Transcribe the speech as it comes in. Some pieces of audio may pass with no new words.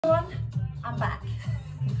I'm back.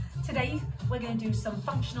 Today we're going to do some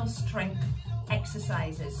functional strength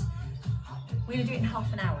exercises. We're going to do it in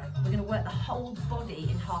half an hour. We're going to work the whole body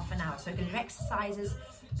in half an hour. So we're going to do exercises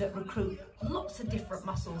that recruit lots of different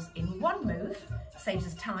muscles in one move, saves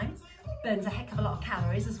us time, burns a heck of a lot of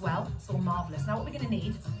calories as well. It's all marvellous. Now what we're going to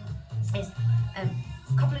need is a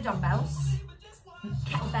couple of dumbbells,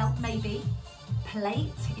 kettlebell maybe,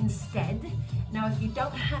 plate instead. Now if you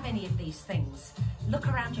don't have any of these things, look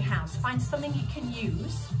around your house, find something you can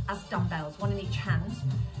use as dumbbells, one in each hand.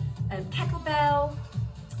 Kettlebell,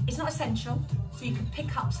 it's not essential, so you can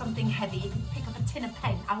pick up something heavy, you can pick up a tin of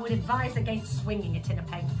paint. I would advise against swinging a tin of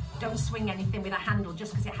paint. Don't swing anything with a handle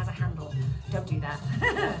just because it has a handle. Don't do that.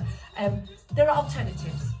 There are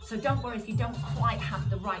alternatives, so don't worry if you don't quite have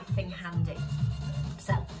the right thing handy.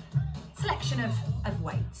 So, selection of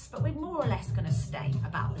weights, but we're more or less going to stay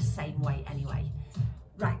about the same weight anyway.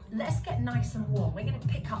 Right, let's get nice and warm. We're going to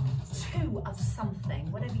pick up two of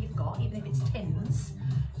something, whatever you've got, even if it's tins.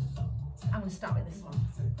 I'm going to start with this one.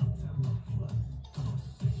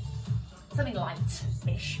 Something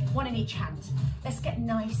light-ish, one in each hand. Let's get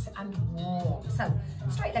nice and warm. So,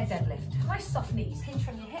 straight leg deadlift, nice soft knees, hinge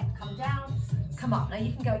from your hip, come down, come up. Now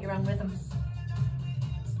you can go at your own rhythm.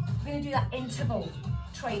 We're going to do that interval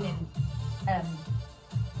training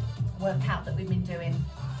workout that we've been doing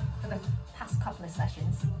for the past couple of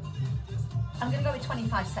sessions. I'm going to go with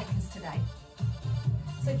 25 seconds today.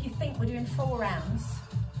 So if you think we're doing 4 rounds,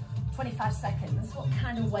 25 seconds, what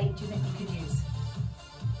kind of weight do you think you could use?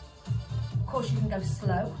 Of course you can go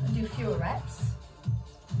slow and do fewer reps,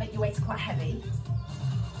 make your weights quite heavy.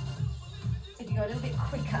 If you go a little bit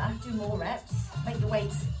quicker, do more reps, make your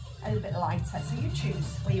weights a little bit lighter. So you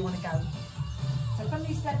choose where you want to go. So from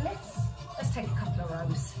these deadlifts, let's take a couple of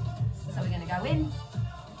rows. So we're going to go in,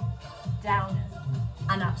 down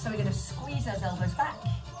and up. So we're going to squeeze those elbows back,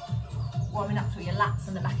 warming up through your lats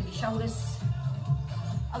and the back of your shoulders.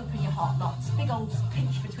 Open your heart lots, big old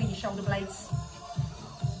pinch between your shoulder blades.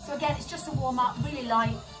 So again, it's just a warm up, really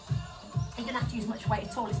light. You don't have to use much weight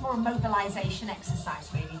at all. It's more a mobilization exercise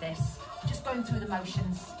really, this. Just going through the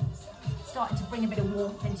motions, starting to bring a bit of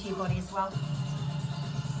warmth into your body as well.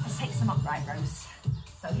 Let's take some upright rows.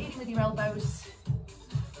 So leading with your elbows,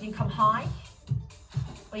 you can come high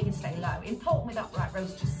or you can stay low. Important with upright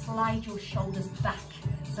rows to slide your shoulders back,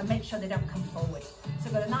 so make sure they don't come forward. So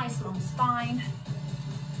we've got a nice long spine,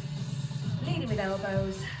 leading with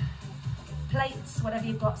elbows, plates, whatever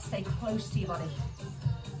you've got, stay close to your body.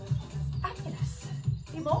 Fabulous.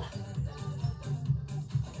 A few more.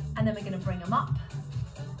 And then we're going to bring them up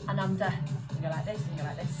and under. You go like this and go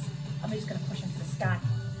like this. And we're just going to push them to the sky.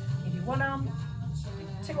 You do one arm,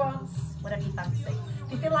 do 2 arms, whatever you fancy.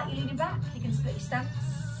 If you feel like you're leaning back, you can split your stance.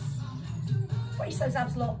 Brace those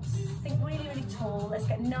abs lots. Think really, really tall. Let's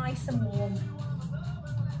get nice and warm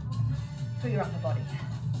through your upper body.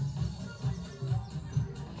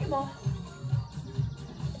 A few more.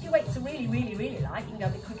 If your weights are really, really, really light, you can go a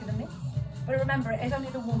bit quicker than me. But remember, it is only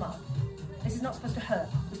the warm up. This is not supposed to hurt.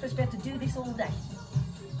 We're supposed to be able to do this all day.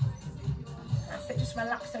 That's it, just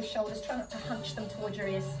relax those shoulders. Try not to hunch them towards your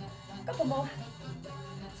ears. A couple more.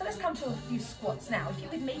 So let's come to a few squats now. If you're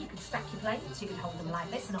with me, you could stack your plates. You could hold them like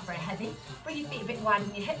this, they're not very heavy. Bring your feet a bit wider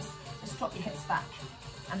than your hips. Let's drop your hips back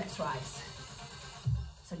and let's rise.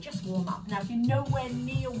 So just warm up. Now if you're nowhere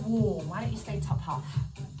near warm, why don't you stay top half?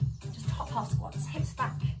 Just top half squats, hips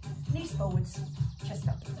back, knees forwards, chest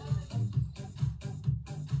up.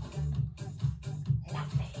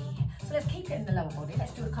 Lovely. So let's keep it in the lower body.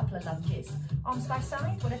 Let's do a couple of lunges. Arms by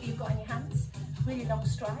side, whatever you've got in your hands. Really long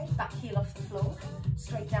stride, back heel off the floor,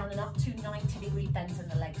 straight down and up, 2 90-degree bends in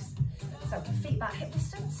the legs. So feet back hip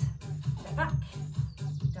distance, step back,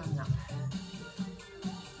 down and up.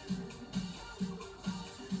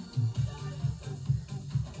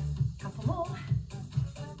 Couple more.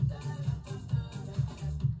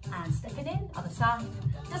 And stepping in, other side.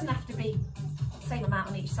 Doesn't have to be same amount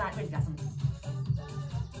on each side, really doesn't.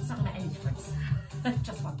 It's not going to make any difference,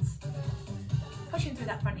 just once. Pushing through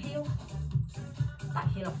that front heel. Back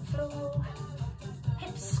heel off the floor,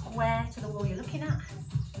 hips square to the wall you're looking at,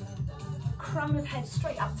 crown of head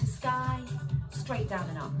straight up to sky, straight down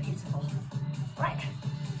and up, beautiful. Right,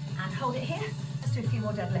 and hold it here, let's do a few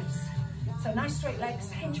more deadlifts. So nice straight legs,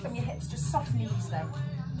 hinge from your hips, just soft knees though.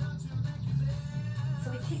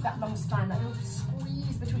 So we keep that long spine, that little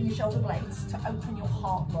squeeze between your shoulder blades to open your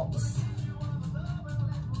heart lots.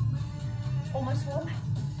 Almost warm?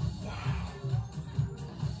 Yeah.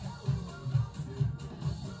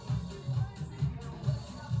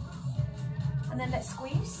 And then let's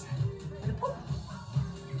squeeze with a pull.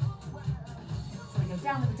 So we go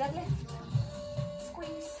down with the deadlift,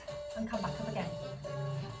 squeeze, and come back up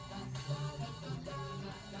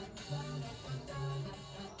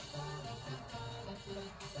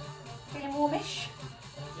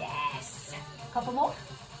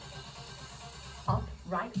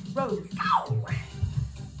row, go.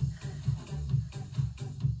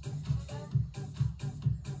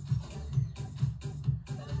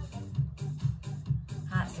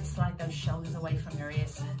 That's it, slide those shoulders away from your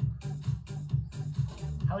ears.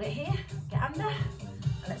 Hold it here, get under,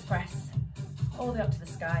 and let's press all the way up to the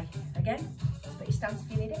sky. Again, split your stance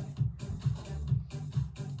if you need it.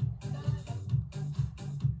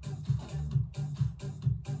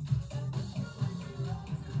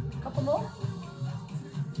 Couple more.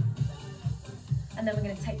 And then we're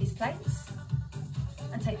going to take these plates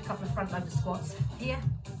and take a couple of front loader squats. Here,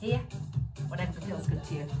 here, whatever feels good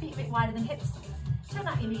to you. Feet a bit wider than hips. Turn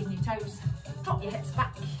out your knees and your toes. Drop your hips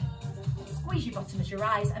back. Squeeze your bottom as you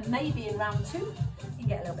rise, and maybe in round 2, you can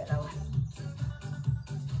get a little bit lower.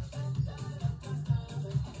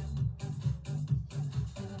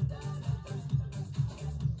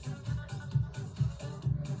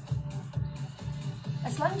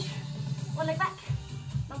 Let's lunge, one leg back,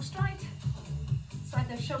 long stride, slide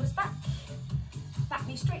those shoulders back, back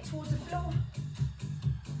knee straight towards the floor.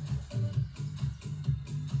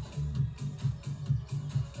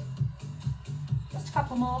 Just a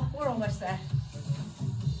couple more, we're almost there.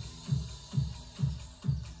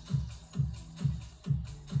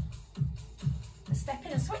 A step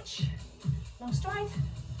in and switch, long stride,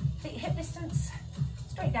 feet hip distance,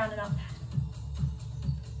 straight down and up.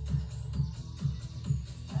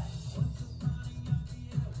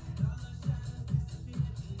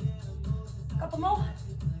 Couple more,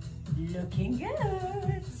 looking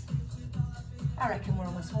good. I reckon we're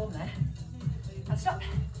almost warm there. And stop.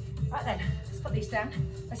 Right then, let's put these down.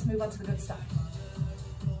 Let's move on to the good stuff.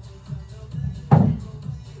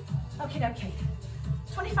 Okay.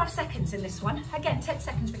 25 seconds in this one. Again, 10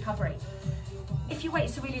 seconds recovery. If your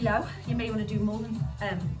weights are really low, you may want to do more than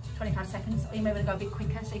 25 seconds, or you may want to go a bit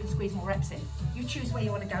quicker so you can squeeze more reps in. You choose where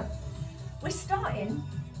you want to go. We're starting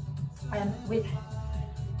with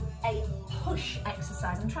a push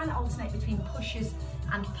exercise. I'm trying to alternate between pushes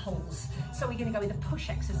and pulls. So we're going to go with a push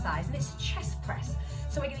exercise, and it's a chest press.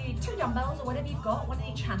 So we're going to need 2 dumbbells or whatever you've got, one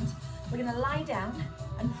in each hand. We're going to lie down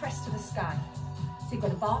and press to the sky. So you've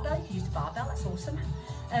got a barbell, you can use a barbell, that's awesome.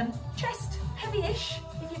 Chest, heavy-ish,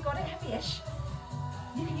 if you've got it, heavy-ish.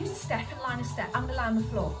 You can use a step and line a step. I'm going to lie on the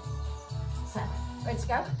floor. So, ready to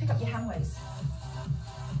go? Pick up your hand weights.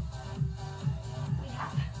 We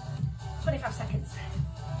have 25 seconds.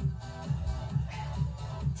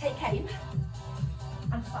 Take aim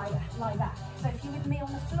and fire, lie back. So if you're with me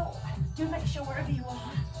on the floor, do make sure wherever you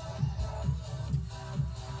are,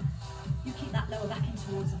 you keep that lower back in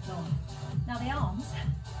towards the floor. Now the arms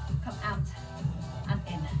come out and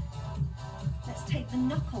in. Let's take the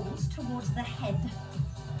knuckles towards the head.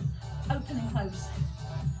 Open and close.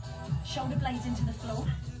 Shoulder blades into the floor.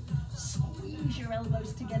 Squeeze your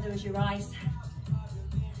elbows together as you rise.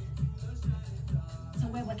 So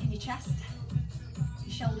we're working your chest,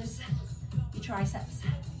 your shoulders, your triceps.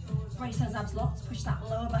 Brace those abs locked, push that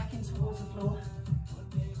lower back in towards the floor.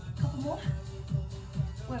 Couple more.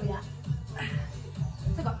 Where are we at?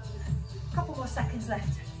 So we've got a couple more seconds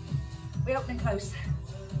left. We open and close.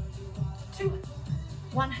 2,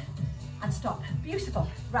 1, and stop. Beautiful.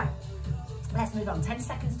 Right, let's move on. 10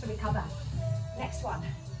 seconds to recover. Next one,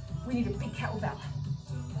 we need a big kettlebell.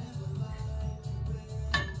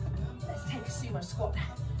 Let's take a sumo squat.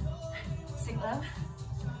 Sink low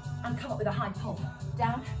and come up with a high pull.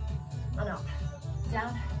 Down and up,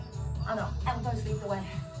 down and up. Elbows lead the way.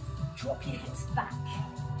 Drop your hips back.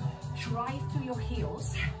 Drive through your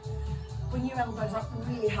heels. Bring your elbows up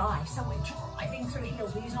really high. So we're driving through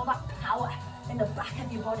heels. We're using all that power in the back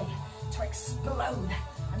of your body to explode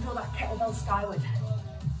and draw that kettlebell skyward.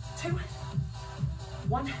 2,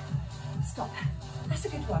 1, stop. That's a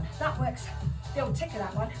good one. That works. The old tick of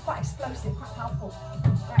that one. Quite explosive, quite powerful.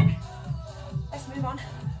 Right, let's move on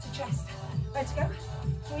to chest. Ready to go?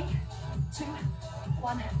 3, 2,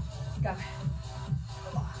 1, go.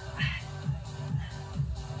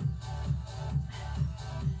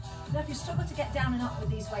 Now if you struggle to get down and up with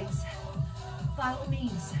these weights, by all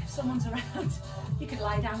means, if someone's around, you could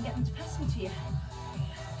lie down and get them to pass them to you.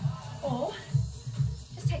 Or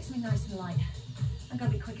just take something nice and light and go a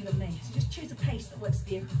bit quicker than me. So just choose a pace that works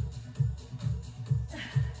for you.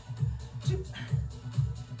 2,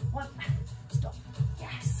 1, stop.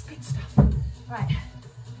 Yes, good stuff. Right,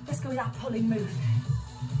 let's go with our pulling move.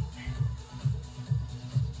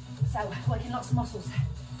 So, working lots of muscles.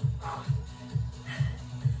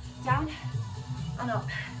 Down and up,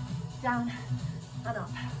 down and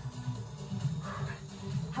up.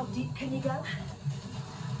 How deep can you go?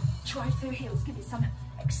 Drive through heels, give it some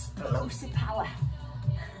explosive power.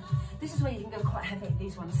 This is where you can go quite heavy,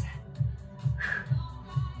 these ones.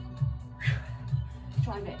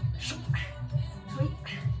 Drive it. 3,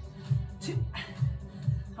 2,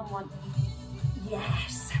 and 1.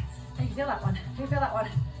 Yes. Can you feel that one? Can you feel that one?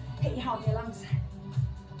 Hit your heart in your lungs.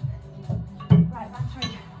 Right, back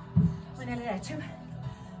 3. We're nearly there. 2,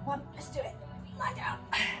 1. Let's do it. Lie down.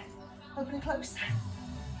 Open and close.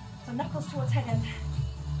 So knuckles towards head end.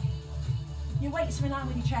 Your weights are in line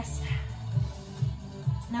with your chest.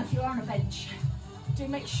 Now if you're on a bench, do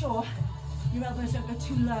make sure your elbows don't go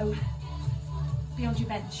too low beyond your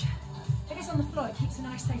bench. If it's on the floor, it keeps a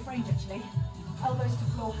nice safe range actually. Elbows to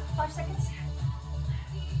floor. 5 seconds.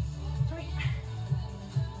 3,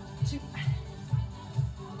 2,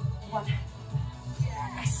 1.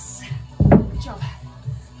 Yes. Good job.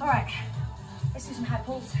 All right. Let's do some high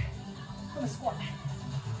pulls from a squat. So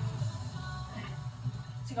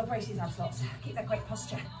you've got to brace these ab slots. Keep that great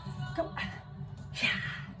posture. Go.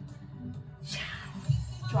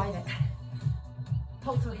 Drive it.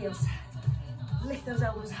 Pull through heels. Lift those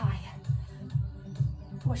elbows high.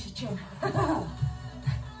 Wash your chin.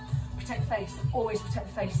 Protect the face. Always protect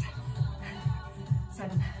the face.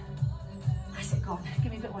 7. Nice it gone.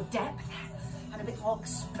 Give me a bit more depth and a bit more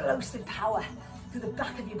explosive power through the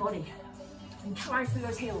back of your body. And drive through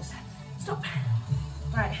those heels. Stop.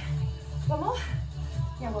 Right. 1 more.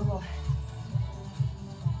 Yeah, 1 more.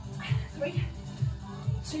 3,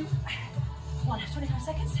 2, 1. 25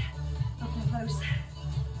 seconds. Open and close.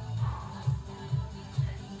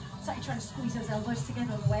 It's like you're trying to squeeze those elbows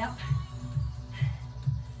together on the way up.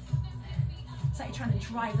 It's like you're trying to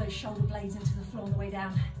drive those shoulder blades into the floor on the way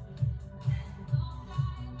down.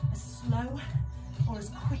 As slow or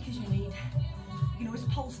as quick as you need. You can always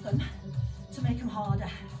pulse them to make them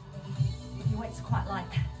harder if your weights are quite light.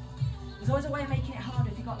 There's always a way of making it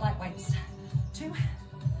harder if you've got light weights. 2,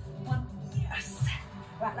 1, yes.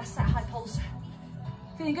 Right, let's set high pulse.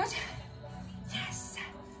 Feeling good? Yes.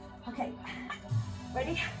 Okay,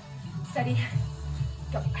 ready, steady,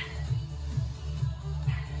 go.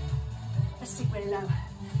 Let's sink really low.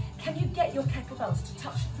 Can you get your kettlebells to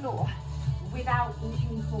touch the floor without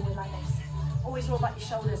leaning forward like this? Always roll back your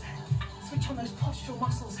shoulders. Switch on those postural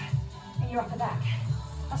muscles in your upper back.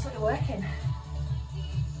 That's what you're working.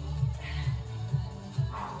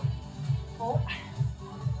 4,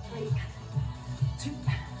 3, 2,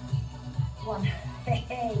 1.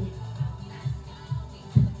 Hey.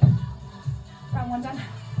 Round 1 done.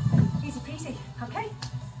 Easy peasy. Okay,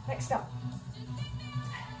 next up.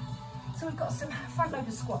 So we've got some front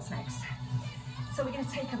loaded squats next. So we're going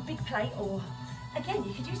to take a big plate, or again,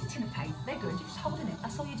 you could use a tin of paint. They're good. You're just holding it.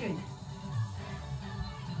 That's all you're doing.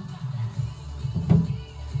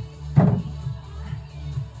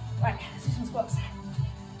 Right, let's do some squats.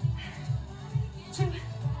 2,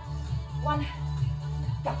 1,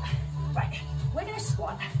 go. Right, we're going to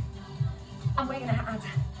squat and we're going to add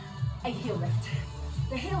a heel lift.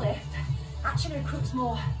 The heel lift actually recruits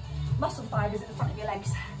more muscle fibers at the front of your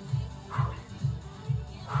legs.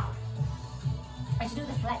 As you do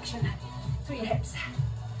the flexion through your hips.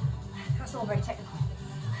 That's all very technical.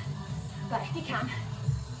 But if you can,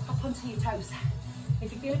 hop onto your toes.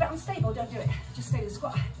 If you feel a bit unstable, don't do it. Just stay with the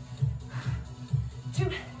squat. 2,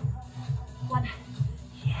 1.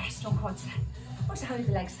 Yeah, strong quads. Also hold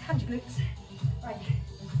your legs, hand your glutes. Right,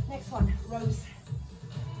 next one, rows.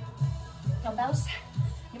 Dumbbells.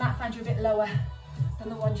 You might find you're a bit lower than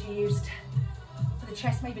the ones you used for the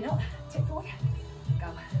chest, maybe not. Tip forward, go.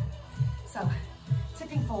 So,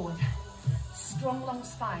 tipping forward. Strong long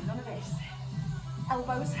spine, none of this.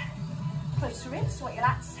 Elbows close to ribs, so what your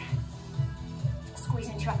lats. Squeeze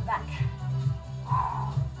into your upper back.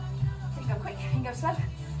 You can go quick, you can go slow.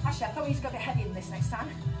 Actually, I probably need to go a bit heavier than this next time.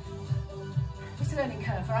 It's a learning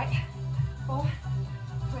curve, right? 4,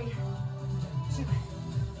 3, 2,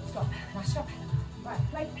 stop. Now stop. Right,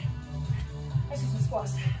 plate. Let's do some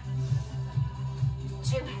squats.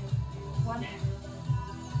 2, 1,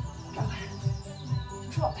 go.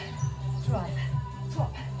 Drop, drive,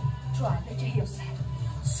 drop, drive. Lift your heels.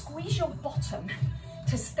 Squeeze your bottom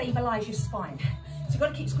to stabilize your spine. So you've got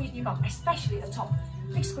to keep squeezing your bum, especially at the top.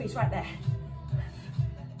 Big squeeze right there.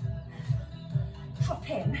 Drop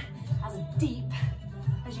in as deep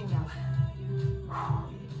as you can go.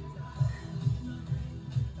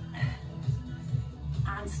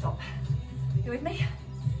 And stop. You with me?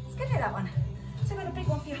 It's good to do that one. So I've got a big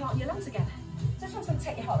one for your heart and your lungs again. So this one's going to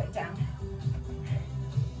take your heart rate down.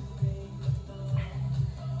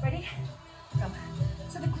 Ready? Go.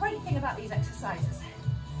 So the great thing about these exercises,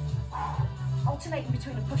 alternating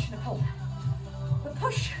between a push and a pull. The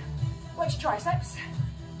push works your triceps.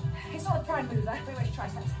 It's not a prime mover, but it works your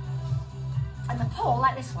triceps. And the pull,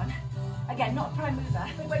 like this one, again, not a prime mover,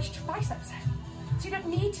 but it works your biceps. So you don't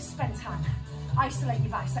need to spend time. Isolate your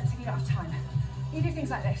biceps if you don't have time. You do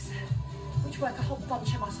things like this, which work a whole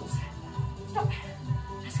bunch of muscles. Stop.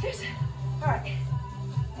 That's good. All right.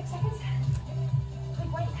 6 seconds.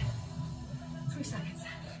 Big weight. 3 seconds.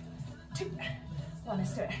 2, 1.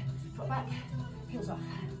 Let's do it. Drop back. Heels off.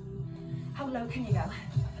 How low can you go?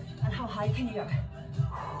 And how high can you go?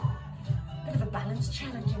 Bit of a balance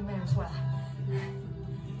challenge in there as well.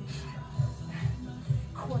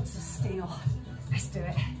 Quads of steel. Let's do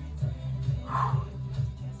it.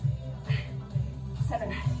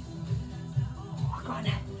 7. Go on.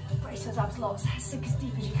 Brace those abs lots. Sink as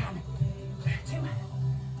deep as you can. 2,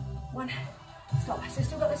 1. Stop. So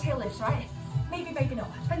still got those heel lifts, right? Maybe, maybe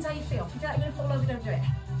not. Depends how you feel. If you feel like you're going to fall over, don't do it.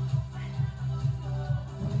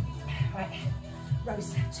 Right.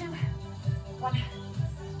 Rows. 2, 1.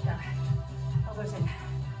 Go. Elbows in.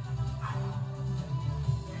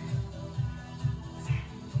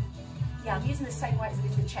 Yeah, I'm using the same weight as I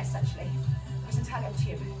did for the chest actually. It's entirely up to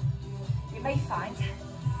you. You may find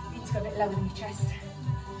you need to go a bit lower than your chest.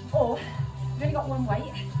 Or, if you've only got one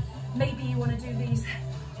weight, maybe you want to do these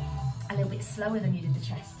a little bit slower than you did the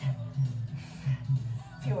chest.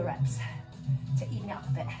 Fewer reps to even it up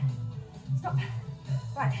a bit. Stop.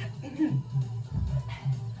 Right.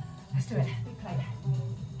 Let's do it. Big plate.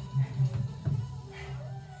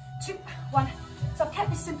 2, 1. So I've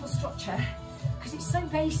kept this simple structure because it's so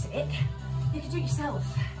basic, you can do it yourself.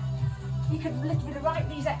 You could literally write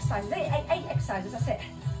these exercises, 8 exercises, that's it.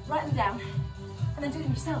 Write them down and then do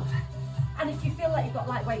them yourself. And if you feel like you've got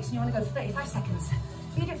light weights and you want to go for 35 seconds,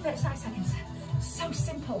 you do it 35 seconds. So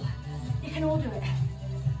simple. You can all do it.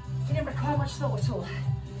 It didn't require much thought at all.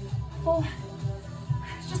 4,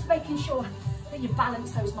 it's just making sure that you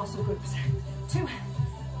balance those muscle groups. 2,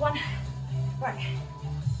 1, right.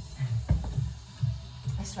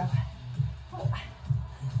 Let's row. 4,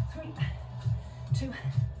 3, 2,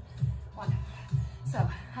 1. So,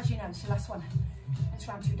 as you know, it's your last one. It's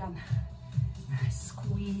round 2 done.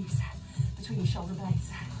 Squeeze between your shoulder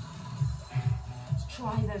blades. Just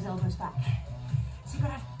drive those elbows back. So you've got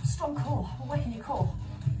to have a strong core. We're working your core.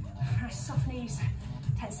 Nice soft knees.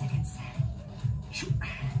 10 seconds.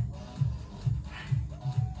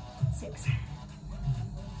 6,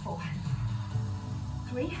 4,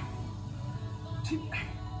 3, 2,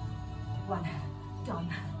 1.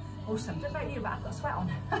 Done. Awesome. Don't make me about I've got sweat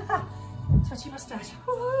on. Sweaty moustache.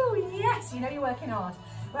 Woo, yes, you know you're working hard.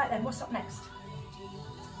 Right then, what's up next?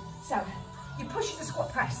 So, you push the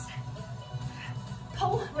squat press.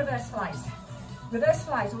 Pull, reverse flies. Reverse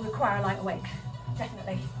flies will require a lighter weight.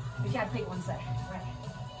 Definitely. If you had big ones there. Right.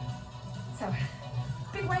 So,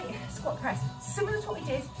 big weight, squat press. Similar to what we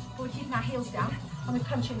did, but we're keeping our heels down and we're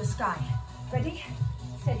punching the sky. Ready?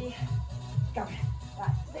 Steady. Go.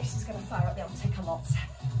 Right, this is going to fire up the old take a lot.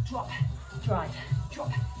 Drop, drive,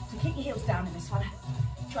 drop. So keep your heels down in this one.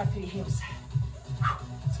 Drive through your heels.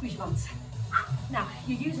 Squeeze your buns. Now,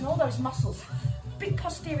 you're using all those muscles. Big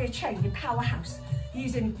posterior chain, your powerhouse. You're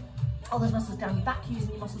using all those muscles down your back, you're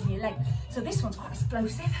using your muscles in your leg. So this one's quite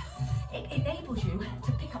explosive. It enables you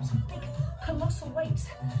to pick up some big, colossal weights.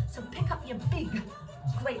 So pick up your big,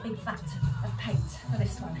 great big vat of paint for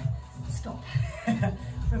this one. Stop.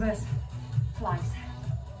 Reverse flies.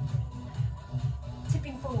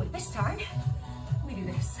 Tipping forward. This time, we do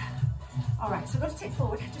this. All right, so we're going to tip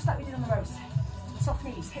forward, just like we did on the rows. Soft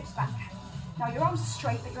knees, hips back. Now your arms are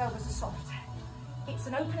straight, but your elbows are soft. It's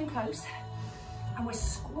an open and close, and we're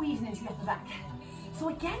squeezing into the upper back. So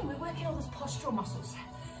again, we're working all those postural muscles.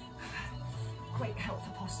 Great help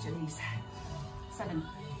for posture, these. 7.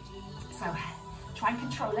 So try and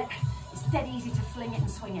control it. It's dead easy to fling it and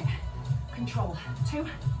swing it. Control. 2,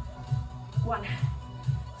 1.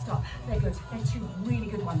 Stop. They're good. They're 2 really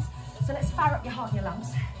good ones. So let's fire up your heart and your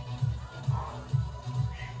lungs.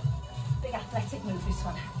 Big athletic move, this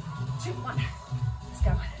one. 2, 1. Let's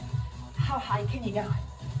go. How high can you go?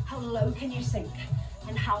 How low can you sink?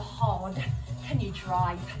 And how hard can you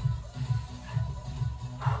drive?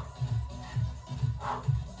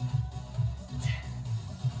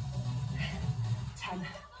 10.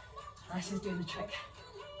 This is doing the trick.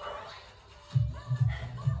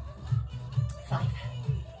 5.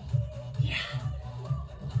 Yeah.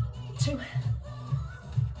 2,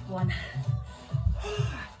 1.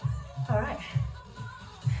 All right.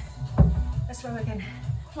 Let's row again.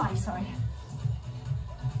 Fly, sorry.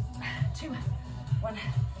 2, 1.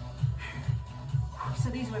 So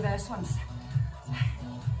these reverse ones.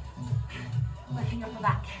 Working your upper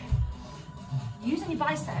back. Using your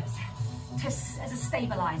biceps as a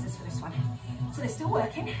stabilizers for this one. So they're still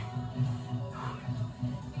working.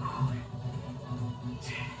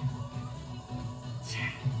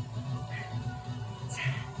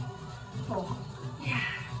 4. Yeah.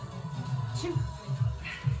 2.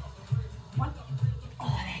 1.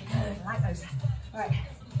 Oh, they're good. I like those. All right.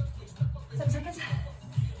 7 seconds.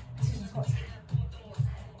 Let's do some squats.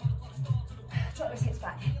 Drop those hips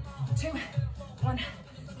back. 2, 1.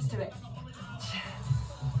 Let's do it.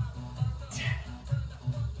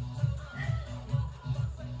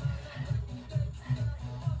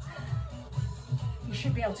 You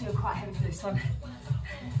should be able to go quite heavy for this one.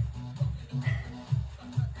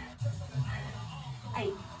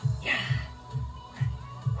 8. Yeah.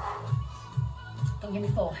 Don't give me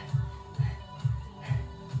 4.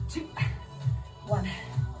 2, 1.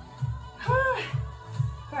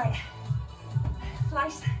 Right.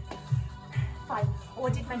 Flies. 5. Oh, I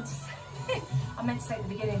meant to say at the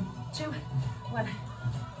beginning. 2, 1.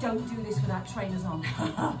 Don't do this without trainers on.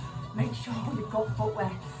 Make sure you've got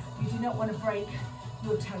footwear. You do not want to break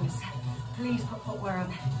your toes. Please put footwear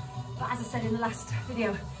on. But as I said in the last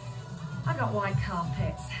video, I've got white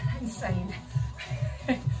carpets. Insane.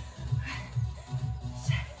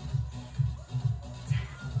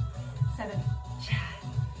 7,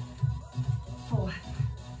 4,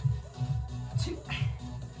 2,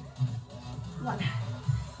 1.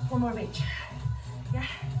 One more of each. Yeah?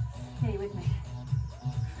 Here, you with me?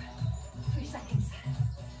 3 seconds.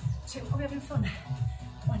 2. Are we having fun?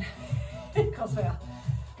 1. Of course we are.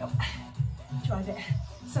 Go. Drive it.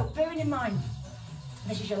 So bearing in mind,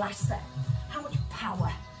 this is your last set. How much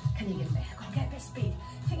power can you give me? Go on, get a bit of speed.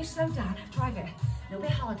 Think you slow down, drive it. A little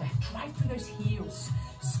bit harder. Drive through those heels.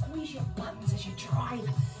 Squeeze your buns as you drive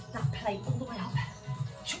that plate all the way up.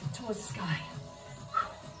 Shoot towards the sky.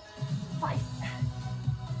 5.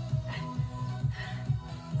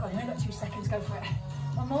 Go on, you've only got 2 seconds, go for it.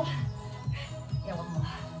 1 more. Yeah, 1 more.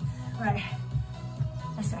 Right.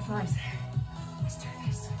 Let's set flies. Let's do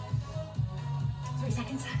this. 3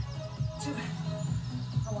 seconds. 2,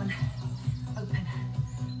 1. Open.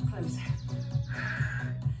 Close.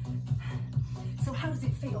 So how does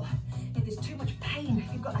it feel? If there's too much pain,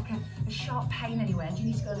 if you've got like a sharp pain anywhere and you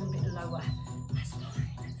need to go a little bit lower, that's fine.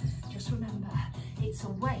 Just remember, it's a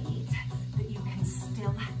weight that you can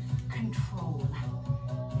still control.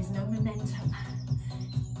 There's no momentum.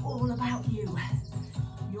 It's all about you.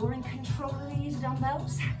 You're in control of these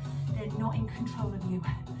dumbbells. They're not in control of you.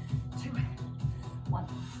 2, 1. All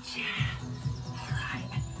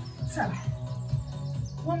right. So,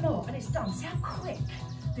 1 more and it's done. See how quick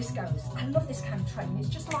this goes. I love this kind of training. It's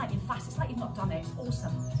just lightning fast. It's like you've not done it. It's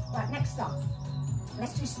awesome. Right, next up,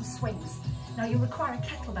 let's do some swings. Now you'll require a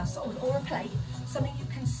kettlebell or a plate, something you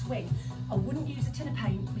can swing. I wouldn't use a tin of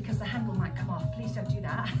paint because the handle might come off. Please don't do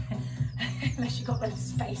that. Unless you've got loads of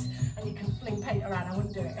space and you can fling paint around, I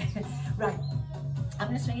wouldn't do it. Right, I'm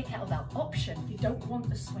going to swing a kettlebell. Option, if you don't want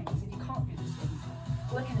the swings, if you can't do the swings,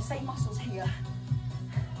 working the same muscles here.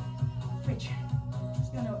 Bridge.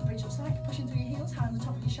 You know what bridge looks like. Pushing through your heels, hand on the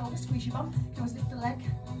top of your shoulder, squeeze your bum. You can always lift the leg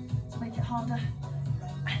to make it harder.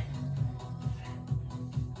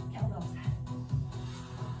 Kettlebells.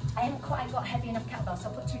 I haven't quite got heavy enough kettlebells, so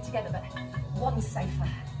I'll put 2 together, but 1's safer.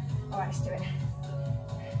 All right, let's do it.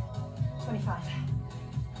 25.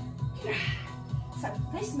 So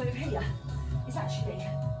this move here is actually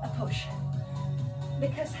a push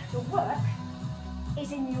because the work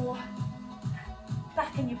is in your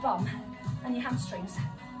back and your bum and your hamstrings,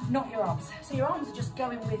 not your arms. So your arms are just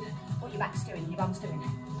going with what your back's doing, your bum's doing.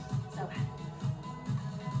 So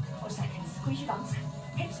 4 seconds, squeeze your buns,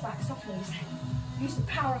 hips back, soft knees. Use the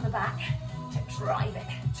power of the back to drive it.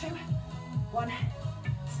 2, 1,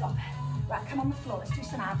 stop. Right, come on the floor, let's do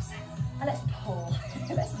some abs. And let's pull,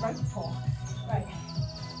 let's rope pull. Right,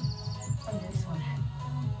 undo this one.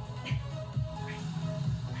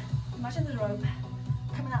 Imagine the rope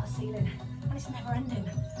coming out the ceiling and it's never ending.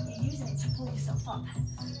 You're using it to pull yourself up,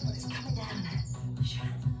 but it's coming down.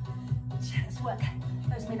 Let's work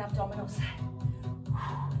those mid-abdominals.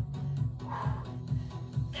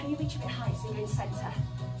 Can you reach a bit high so you're in centre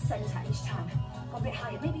each time? Go a bit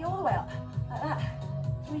higher, maybe all the way up, like that.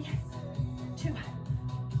 3, 2,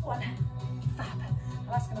 1, fab.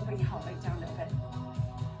 Well, that's going to bring your heart rate down a little bit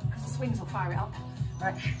because the swings will fire it up.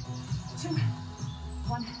 Right, 2,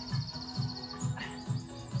 1,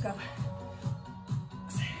 go.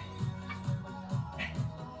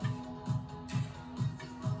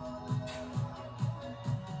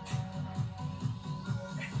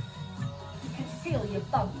 You can feel your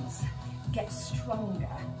buns get stronger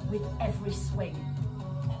with every swing.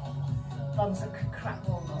 Oh, buns that could crack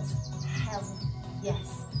walnuts. Hell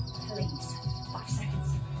yes, please. 5 seconds.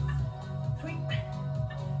 3,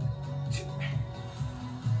 2.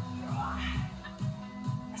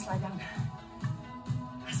 Let's lie down.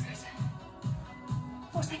 That's good.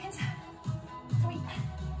 4 seconds.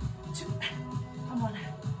 2, and 1.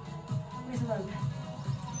 Where's the rope?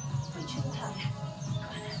 Reach in high.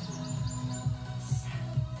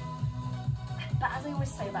 But as I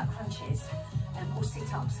always say about crunches or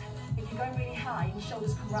sit-ups, if you're going really high and your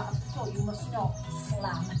shoulders come right off the floor, you must not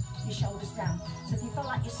slam your shoulders down. So if you feel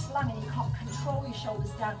like you're slamming and you can't control your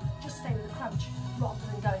shoulders down, just stay with the crunch rather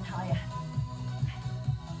than going higher.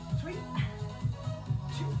 3, 2,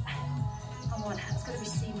 and 1. It's going to be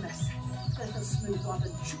seamless. It's going to feel smooth rather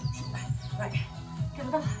than choo, choo. Right,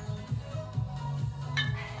 kettlebell.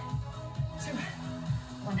 2,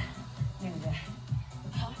 1. Nearly there.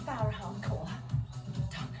 Half hour hardcore.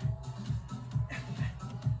 Done.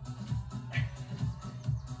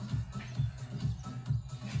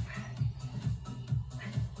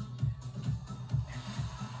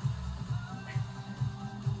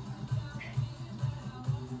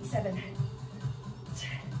 7,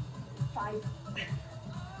 5,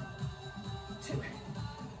 2, 1.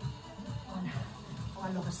 Oh,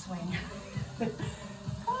 I love a swing.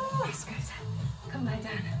 Oh, that's good. Come back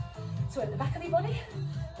down. So at the back of your body,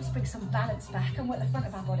 just bring some balance back and work the front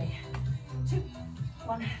of our body. 2,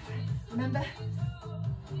 1. Remember,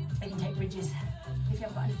 you can take bridges if you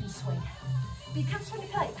haven't got anything to swing. But you can swing a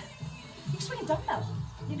plate. You can swing a dumbbell.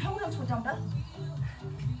 You can hold on to a dumbbell.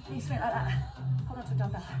 You can swing it like that. Hold on to a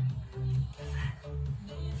dumbbell.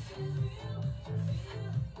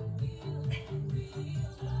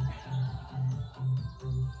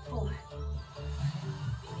 4.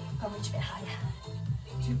 Go reach a bit higher.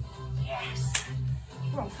 2. Yes.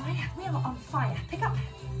 We're on fire. We are on fire. Pick up.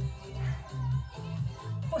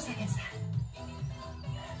 4 seconds.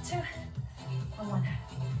 2, and 1.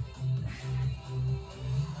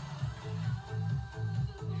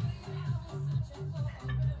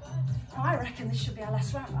 Now I reckon this should be our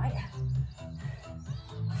last round, right?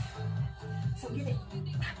 So give it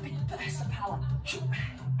a big burst of power. Shoot.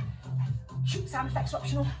 Shoot. Sound effects are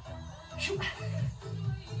optional. Shoot.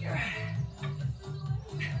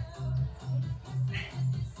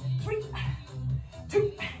 3,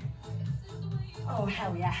 2. Oh,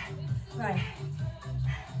 hell yeah. Right.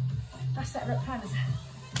 Last set of rep climbers.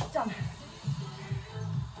 Done.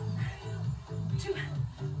 2,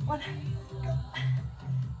 1, go.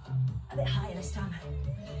 A bit higher this time.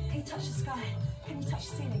 Can you touch the sky? Can you touch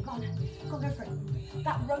the ceiling? Go on. Go on, go for it.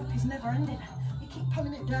 That rope is never ending. You keep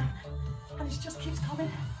pulling it down and it just keeps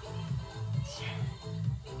coming.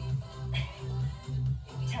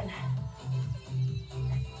 10.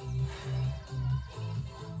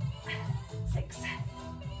 6.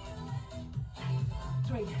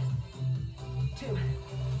 3, 2,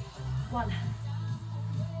 1.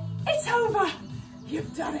 It's over!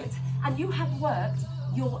 You've done it! And you have worked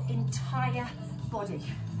your entire body.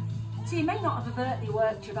 So you may not have overtly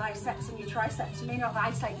worked your biceps and your triceps, you may not have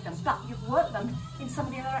isolated them, but you've worked them in some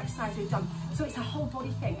of the other exercises we've done. So it's a whole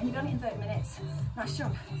body thing, and you've done it in 30 minutes. Nice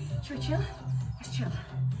job. Should we chill? Let's chill.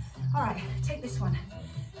 All right, take this one.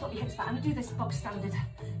 Put your hips back. I'm gonna do this bog standard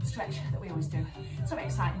stretch that we always do. It's not very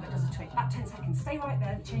exciting, but it does a tweak. About 10 seconds. Stay right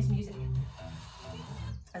there, change the music.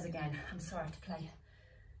 As again, I'm sorry I have to play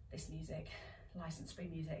this music, license-free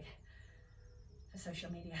music for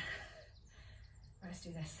social media. Right, let's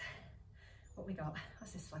do this. What we got?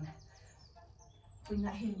 What's this one? Bring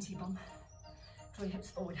that heel into your bum. Draw your hips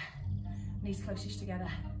forward. Knees closest together.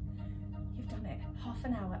 You've done it. Half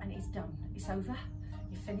an hour and it's done. It's over.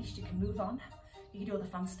 You're finished. You can move on. You can do all the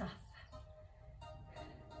fun stuff.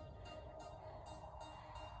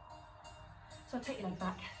 So I'll take your leg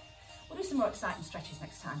back. We'll do some more exciting stretches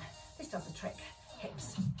next time. This does the trick.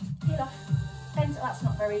 Hips. Heel off. Bend. That's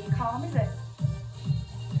not very calm, is it?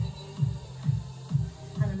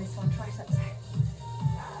 And then this one, triceps.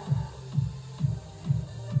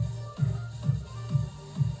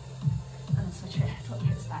 And then switch it. Drop your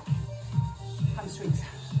hips back. Hamstrings.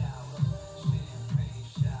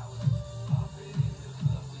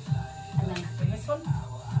 And then bring this one.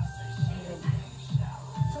 Heel in.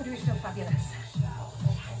 So do we feel fabulous?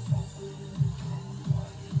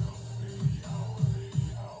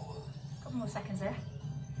 Couple more seconds there.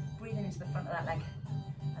 Breathing into the front of that leg.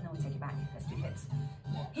 And then we'll take it back. Let's do hips.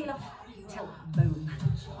 Heel off, tilt, boom,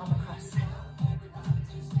 arm across.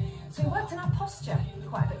 So we worked on our posture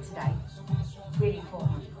quite a bit today. Really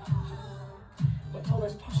important. Worked all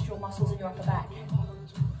those postural muscles in your upper back.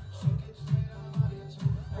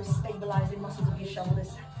 Those stabilising muscles of your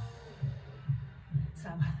shoulders. So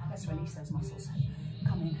let's release those muscles.